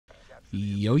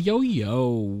Yo, yo, yo,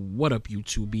 what up,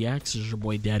 YouTube BX? It's your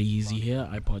boy Daddy Easy here,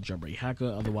 ipod jailbreak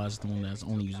hacker, otherwise known as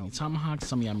only using Tomahawk.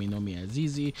 Some of y'all may know me as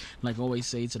Easy. Like I always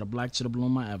say, to the black, to the blue,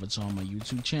 my avatar on my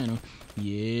YouTube channel.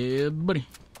 Yeah, buddy.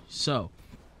 So,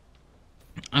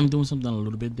 I'm doing something a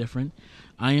little bit different.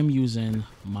 I am using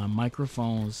my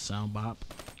microphone sound bop,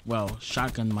 well,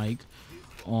 shotgun mic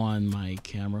on my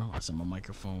camera. I said my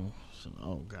microphone.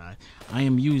 Oh god, I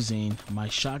am using my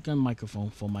shotgun microphone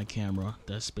for my camera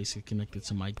that's basically connected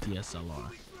to my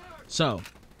DSLR. So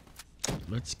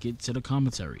let's get to the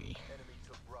commentary.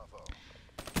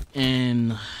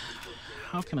 And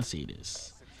how can I say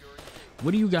this?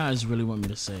 What do you guys really want me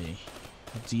to say?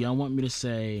 Do y'all want me to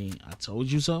say I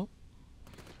told you so?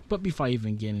 But before I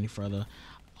even get any further,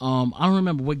 I don't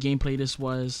remember what gameplay this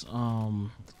was.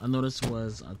 I know this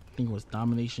was, I think it was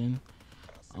Domination.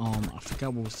 I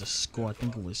forgot what was the score. I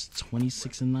think it was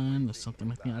 26-9 or something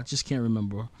like that. I just can't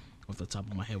remember off the top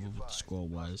of my head what the score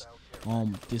was.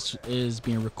 This is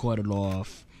being recorded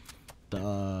off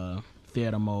the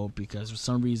theater mode because for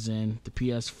some reason the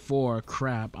PS4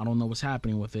 crap. I don't know what's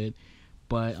happening with it,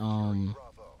 but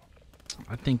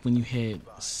I think when you hit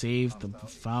save the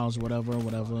files, whatever,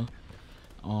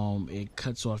 it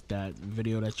cuts off that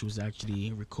video that you was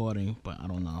actually recording. But I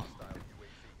don't know.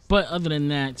 But other than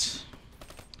that,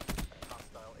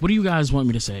 what do you guys want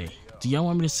me to say? Do y'all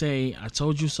want me to say, I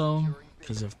told you so?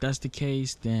 Because if that's the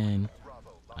case, then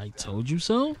I told you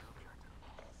so?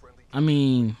 I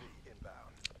mean,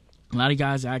 a lot of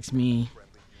guys ask me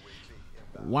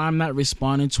why I'm not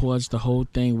responding towards the whole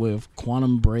thing with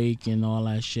Quantum Break and all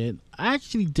that shit. I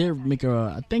actually did make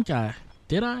I think I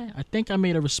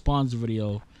made a response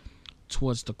video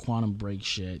towards the Quantum Break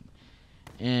shit.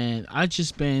 And I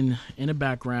just been in the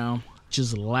background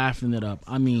just laughing it up.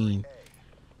 I mean,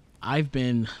 I've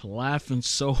been laughing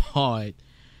so hard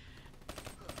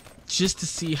just to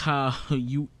see how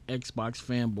you Xbox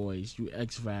fanboys, you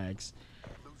X-Vags,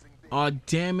 are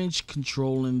damage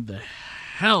controlling the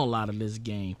hell out of this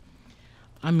game.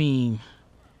 I mean,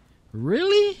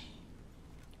 really?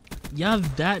 Y'all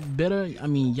that bitter? I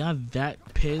mean, y'all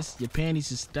that pissed? Your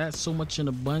panties is that so much in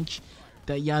a bunch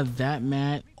that y'all that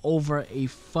mad over a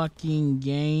fucking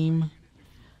game?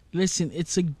 Listen,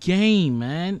 it's a game,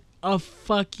 man. A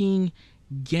fucking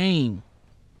game.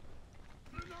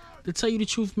 To tell you the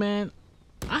truth, man,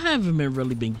 I haven't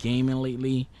really been gaming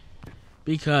lately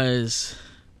because,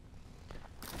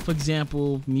 for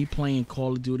example, me playing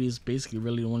Call of Duty is basically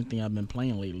really the only thing I've been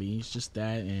playing lately. It's just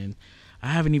that, and I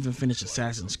haven't even finished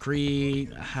Assassin's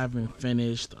Creed. I haven't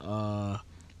finished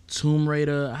Tomb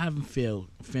Raider. I haven't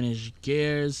finished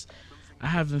Gears. I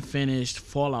haven't finished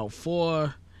Fallout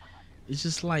 4. It's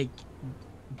just like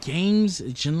games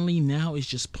generally now is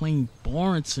just plain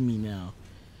boring to me now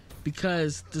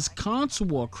because this console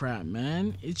war crap,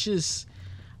 man, it's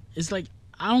like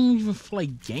I don't even feel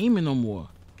like gaming no more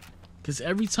because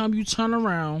every time you turn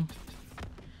around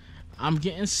I'm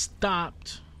getting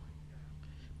stopped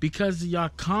because of y'all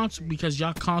console.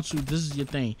 This is your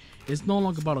thing, it's no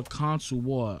longer about a console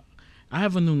war. I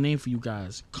have a new name for you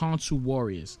guys, console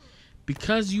warriors,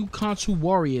 because you console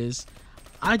warriors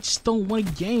I just don't want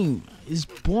to game. It's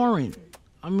boring.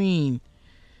 I mean,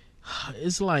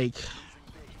 it's like,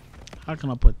 how can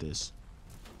I put this?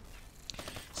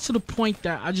 It's to the point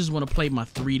that I just want to play my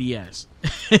 3DS.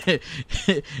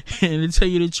 And to tell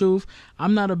you the truth,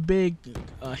 I'm not a big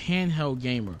handheld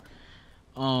gamer.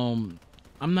 I'm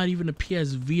not even a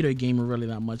PS Vita gamer really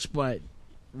that much. But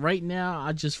right now,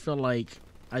 I just feel like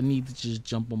I need to just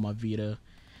jump on my Vita.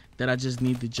 That I just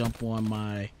need to jump on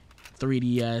my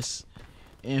 3DS.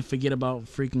 And forget about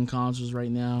freaking consoles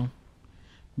right now.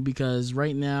 Because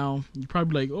right now, you're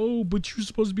probably like, oh, but you're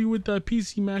supposed to be with that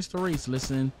PC Master Race.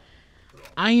 Listen,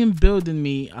 I am building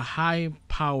me a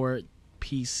high-powered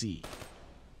PC.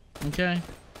 Okay?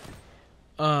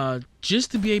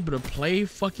 Just to be able to play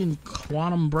fucking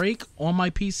Quantum Break on my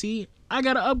PC, I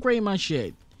gotta upgrade my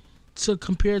shit to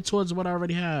compare towards what I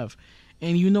already have.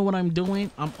 And you know what I'm doing?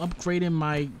 I'm upgrading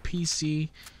my PC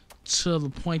to the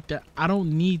point that I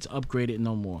don't need to upgrade it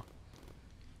no more.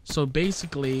 So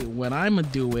basically what I'm gonna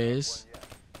do is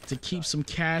to keep some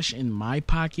cash in my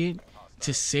pocket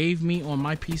to save me on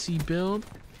my PC build.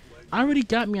 I already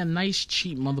got me a nice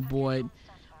cheap motherboard.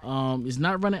 It's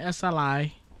not running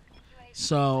SLI,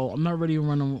 so I'm not really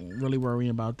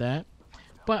worrying about that.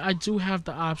 But I do have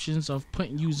the options of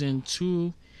using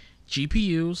two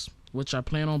GPUs, which I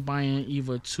plan on buying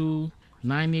either two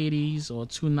 980s or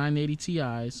two 980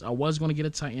 Ti's. I was going to get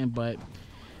a Titan, but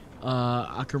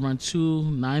I could run two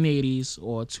 980s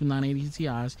or two 980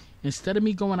 Ti's. Instead of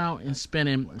me going out and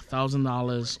spending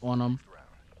 $1,000 on them,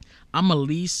 I'm a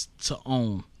lease to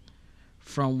own.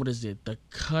 from, what is it, the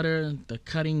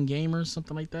cutting gamer,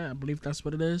 something like that. I believe that's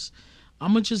what it is.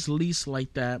 I'm gonna just lease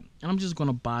like that, and I'm just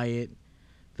gonna buy it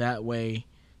that way.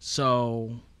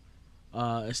 So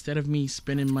instead of me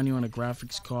spending money on a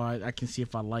graphics card, I can see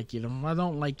if I like it. If I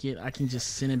don't like it, I can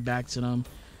just send it back to them.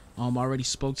 I already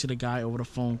spoke to the guy over the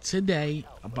phone today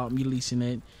about me leasing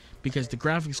it, because the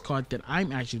graphics card that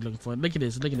I'm actually looking for, look at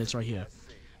this right here.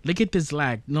 Look at this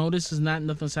lag. No, this is not,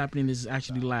 nothing's happening. This is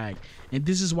actually lag. And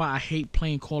this is why I hate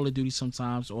playing Call of Duty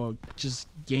sometimes, or just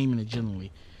gaming it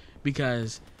generally.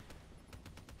 Because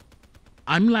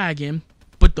I'm lagging,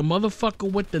 but the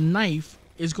motherfucker with the knife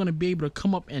is going to be able to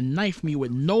come up and knife me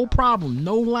with no problem,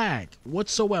 no lag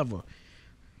whatsoever.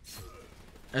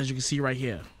 As you can see right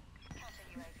here.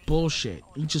 Bullshit.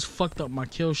 He just fucked up my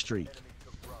kill streak.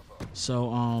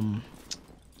 So,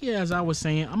 yeah, as I was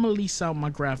saying, I'm going to lease out my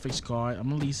graphics card. I'm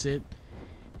going to lease it.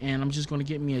 And I'm just going to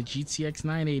get me a GTX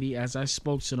 980. As I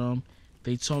spoke to them,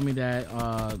 they told me that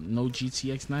no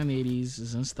GTX 980s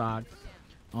is in stock.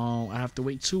 I have to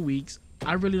wait 2 weeks.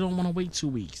 I really don't want to wait 2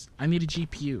 weeks. I need a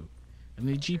GPU. I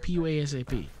need a GPU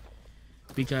ASAP.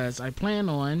 Because I plan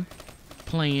on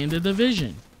playing The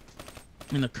Division.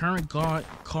 And the current card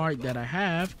that I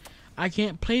have, I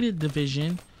can't play The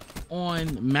Division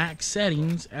on max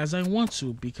settings as I want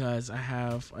to, because I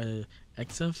have a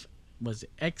XFX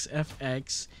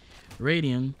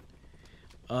Radeon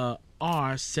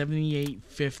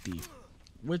R7850,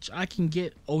 which I can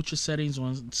get ultra settings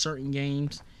on certain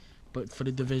games, but for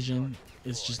The Division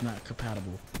it's just not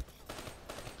compatible.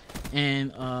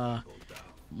 And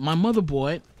my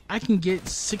motherboard, I can get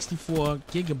 64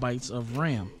 gigabytes of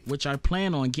RAM, which I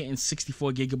plan on getting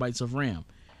 64 gigabytes of RAM,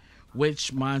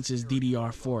 which mine is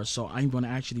DDR4, so I'm going to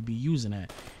actually be using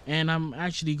that. And I'm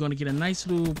actually going to get a nice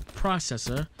little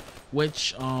processor,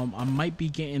 which I might be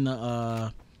getting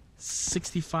a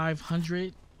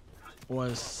 6500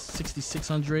 or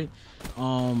 6600.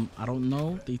 I don't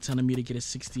know. They telling me to get a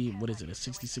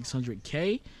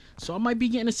 6600K. So I might be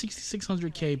getting a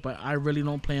 6600K, but I really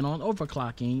don't plan on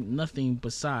overclocking nothing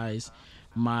besides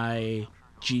my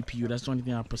GPU. That's the only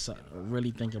thing I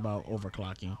really think about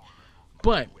overclocking.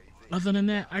 But other than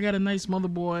that, I got a nice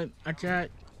motherboard. I got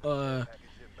a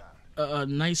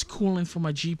nice cooling for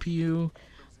my GPU,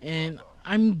 and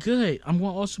I'm good. I'm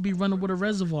going to also be running with a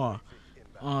reservoir,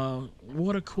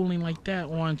 water cooling like that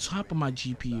on top of my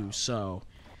GPU. So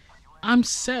I'm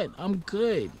set. I'm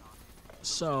good.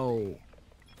 So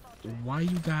why are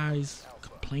you guys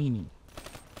complaining?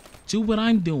 Do what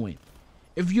I'm doing.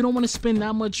 If you don't want to spend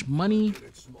that much money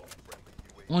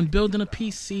on building a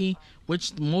PC,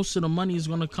 which most of the money is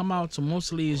going to come out to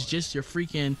mostly is just your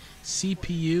freaking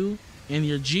CPU and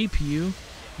your GPU,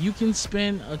 you can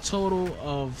spend a total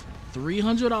of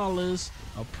 $300,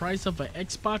 a price of an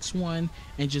Xbox One,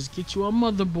 and just get you a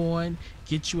motherboard,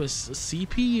 get you a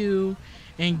CPU,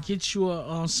 and get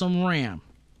you some RAM.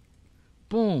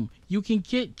 Boom. You can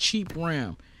get cheap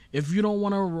RAM. If you don't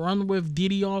want to run with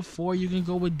DDR4, you can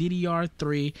go with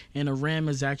DDR3, and the RAM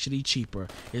is actually cheaper.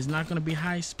 It's not going to be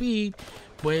high speed,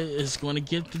 but it's going to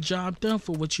get the job done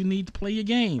for what you need to play your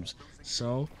games.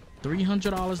 So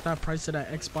 $300, that price of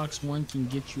that Xbox One can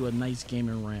get you a nice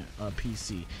gaming RAM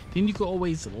PC. Then you can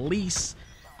always lease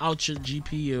out your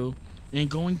GPU and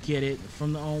go and get it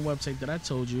from the own website that I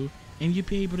told you, and you'll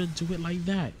be able to do it like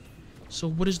that. So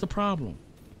what is the problem?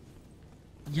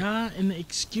 Y'all and the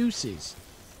excuses.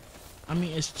 I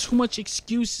mean, it's too much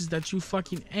excuses that you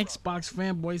fucking Xbox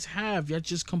fanboys have. Y'all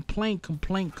just complain.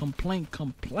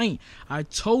 I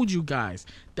told you guys.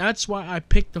 That's why I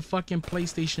picked the fucking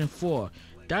PlayStation 4.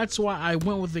 That's why I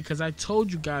went with it, because I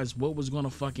told you guys what was going to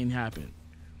fucking happen.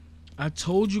 I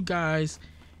told you guys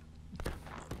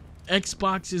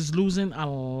Xbox is losing a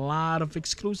lot of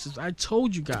exclusives. I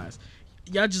told you guys.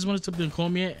 Y'all just wanted to call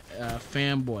me a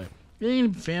fanboy. It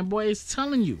ain't a fanboy. It's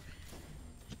telling you.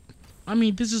 I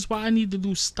mean, this is why I need to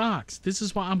do stocks. This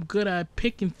is why I'm good at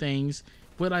picking things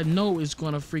what I know is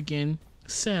going to freaking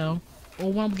sell,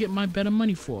 or what I'm getting my better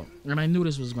money for. And I knew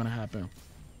this was going to happen.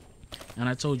 And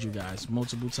I told you guys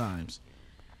multiple times.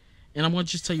 And I'm going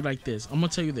to just tell you like this. I'm going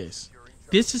to tell you this.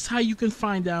 This is how you can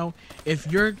find out if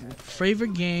your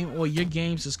favorite game or your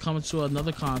games is coming to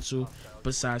another console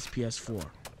besides PS4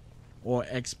 or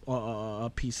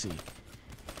PC.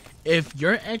 If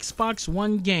your Xbox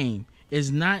One game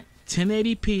is not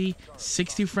 1080p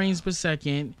 60 frames per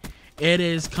second, it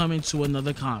is coming to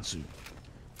another console.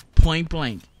 Point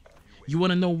blank. You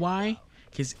want to know why?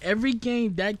 Because every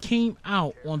game that came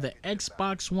out on the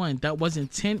Xbox One that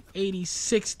wasn't 1080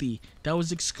 60, that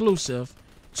was exclusive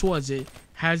towards it,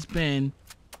 has been,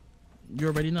 you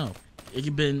already know, it's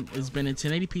been in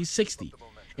 1080p 60.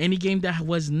 Any game that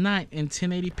was not in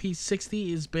 1080p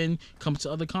 60 has been come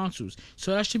to other consoles.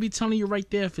 So that should be telling you right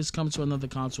there if it's come to another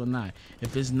console or not.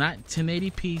 If it's not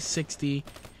 1080p 60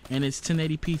 and it's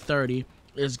 1080p 30,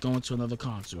 it's going to another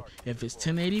console. If it's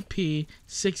 1080p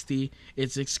 60,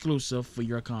 it's exclusive for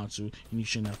your console and you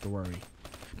shouldn't have to worry.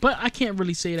 But I can't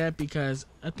really say that because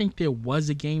I think there was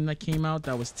a game that came out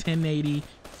that was 1080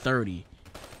 30.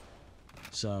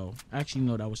 So, actually,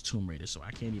 no, that was Tomb Raider, so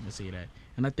I can't even say that.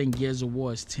 And I think Gears of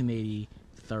War is 1080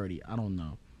 30. I don't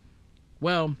know.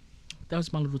 Well, that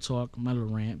was my little talk, my little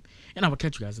rant. And I will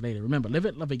catch you guys later. Remember, live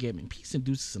it, love it, gaming. Peace and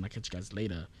deuces, and I'll catch you guys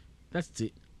later. That's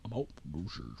it. I'm out.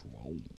 Deuces. Wow.